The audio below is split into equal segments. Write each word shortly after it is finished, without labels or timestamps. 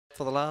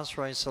for the last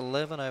race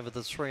 11 over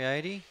the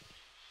 380.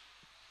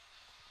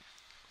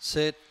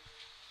 Set.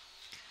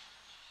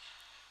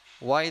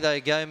 Away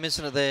they go,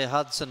 missing it there,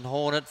 Hudson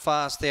Hornet.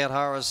 Fast out,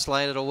 Horace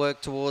Slater to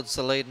work towards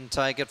the lead and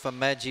take it from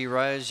Maggie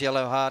Rose.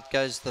 Yellow Heart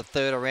goes the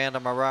third around to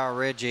Marara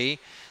Reggie.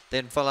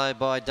 Then followed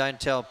by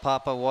Don't Tell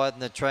Papa. Widen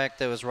the track,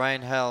 there was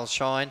Rain, Hail,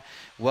 Shine.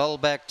 Well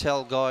back,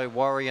 Tell Guy,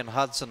 Warrior and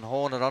Hudson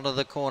Hornet onto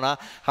the corner.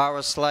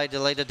 Horace Slater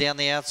leader down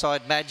the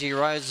outside. Maggie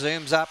Rose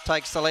zooms up,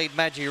 takes the lead.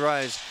 Maggie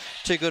Rose,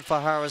 too good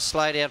for Horace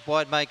Slater. Out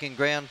wide making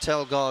ground,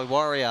 Tell Guy,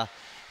 Warrior.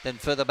 Then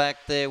further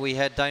back there we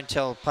had Don't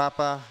Tell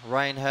Papa.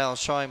 Rain, Hail,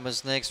 Shine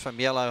was next from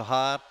Yellow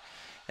Heart.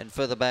 And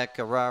further back,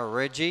 Arara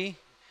Reggie.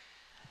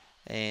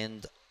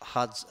 And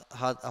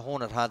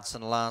Hornet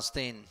Hudson last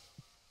in.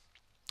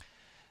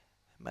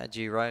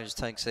 Maggie Rose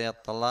takes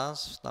out the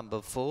last,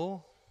 number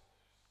 4.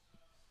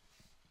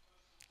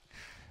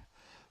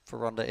 For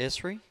Rhonda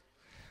Esri.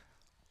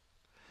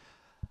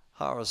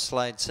 Horace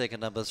Slade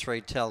second, number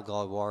 3. Tell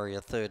Guy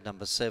Warrior third,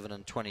 number 7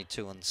 and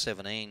 22 and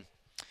 17.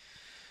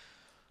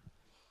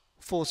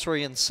 4,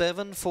 3 and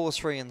 7, 4,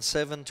 3 and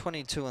 7,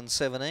 22 and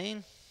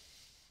 17.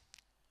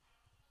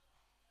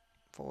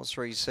 4,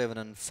 3, 7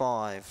 and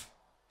 5.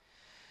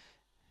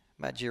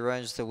 Maggie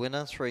Rose the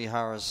winner, 3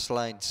 Horace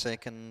Slade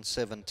second,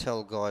 7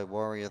 Tell Guy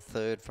Warrior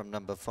third from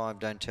number 5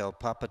 Don't Tell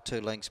Papa, 2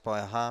 lengths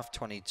by a half,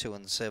 22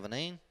 and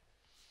 17.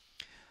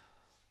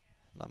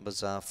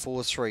 Numbers are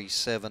 4, 3,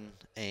 7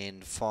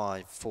 and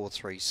 5, 4,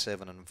 3,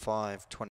 7 and 5, 20.